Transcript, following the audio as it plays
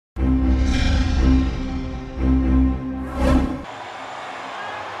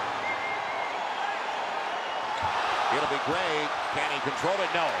control it.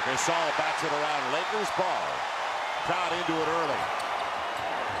 No, Gasol bats it around. Lakers ball. Crowd into it early.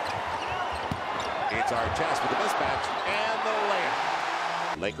 It's Artest with the mismatch and the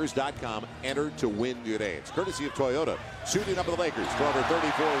layup. Lakers.com entered to win today. It's courtesy of Toyota. Shooting up at the Lakers for over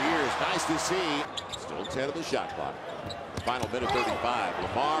 34 years. Nice to see. Still 10 of the shot clock. Final minute 35.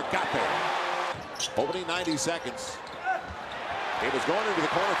 Lamar got there. Opening 90 seconds. It was going into the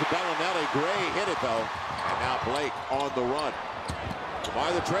corner for Bellinelli. Gray hit it though. And now Blake on the run.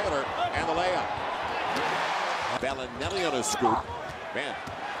 Lamar the trailer and the layup. Bellinelli on a scoop. Man,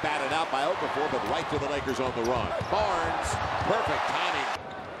 batted out by Okafor, but right to the Lakers on the run. Barnes, perfect timing.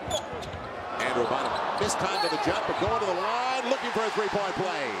 Andrew Bynum mistimed to the jump, but going to the line, looking for a three-point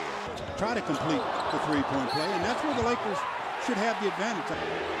play. Try to complete the three-point play, and that's where the Lakers should have the advantage.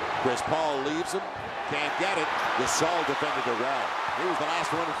 Chris Paul leaves him, can't get it. Gasol defended it well. He was the last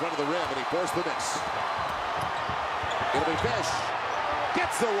one in front of the rim, and he forced the miss. It'll be Fish.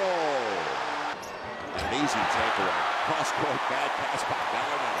 Gets the roll. An easy takeaway. Cross-court bad pass by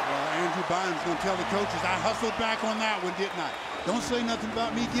Bellinelli. Well, Andrew Bynum's going to tell the coaches, I hustled back on that one, didn't I? Don't say nothing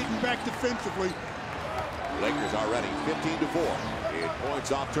about me getting back defensively. Lakers are ready, 15-4. It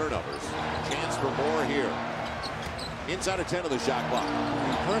points off turnovers. Chance for more here. Inside of 10 of the shot clock. The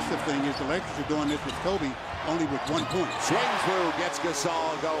impressive thing is the Lakers are doing this with Kobe only with 1 point. Swing through, gets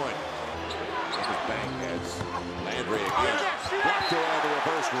Gasol going. Lakers bang heads. Landry again. Blocked away the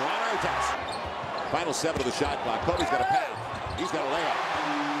reverse run. Artest. Final 7 of the shot clock. Kobe's got a pass. He's got a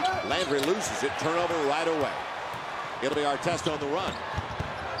layup. Landry loses it. Turnover right away. It'll be Artest on the run.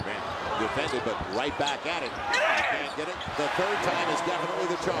 Man, defended, but right back at it. He can't get it. The third time is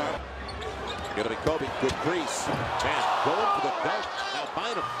definitely the charm. It'll be Kobe. Good crease. Man, going for the dunk. Now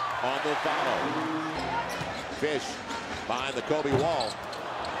Bynum on the follow. Fish behind the Kobe wall.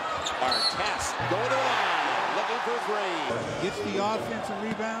 Artest going to the line. Looking for three. Gets the offensive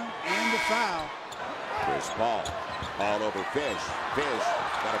rebound and the foul. Chris Paul all over Fish. Fish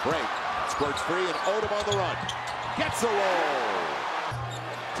got a break. Squirts free and Odom on the run. Gets the roll.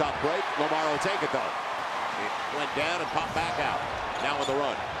 Tough break. Lamar will take it though. It went down and popped back out. Now on the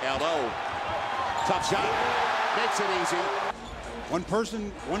run. L.O. Tough shot. Makes it easy. One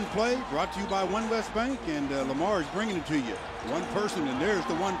person, one play, brought to you by One West Bank, and Lamar is bringing it to you. One person, and there's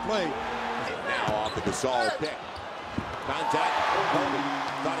the one play. Now off the Gasol pick. Contact. Kobe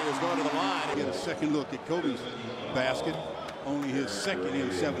thought he was going to the line. Get a second look at Kobe's basket. Only his second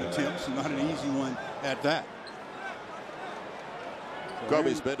in 7 attempts, and not an easy one at that. So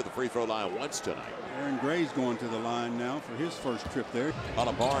Kobe's been to the free throw line once tonight. Aaron Gray's going to the line now for his first trip there. On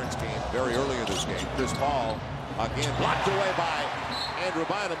a Barnes game very early in this game. Chris Paul again blocked away by Andrew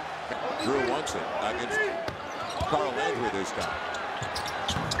Bynum. Drew wants it against Carl Landry this time.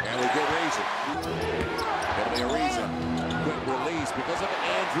 And we get reason. It'll be a reason. Quick release because of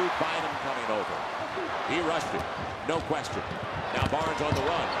Andrew Bynum coming over. He rushed it. No question. Now Barnes on the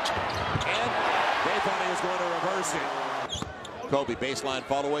run. And they thought he was going to reverse it. Kobe baseline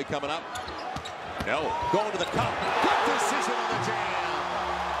fall away coming up. No. Going to the cup. Good decision on the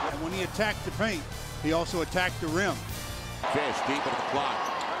jam. And when he attacked the paint, he also attacked the rim. Fish deep into the clock.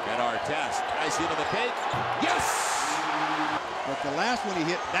 And Artest. Nice hit on the paint. Yes! But the last one he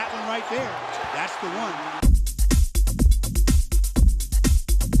hit, that one right there, that's the one.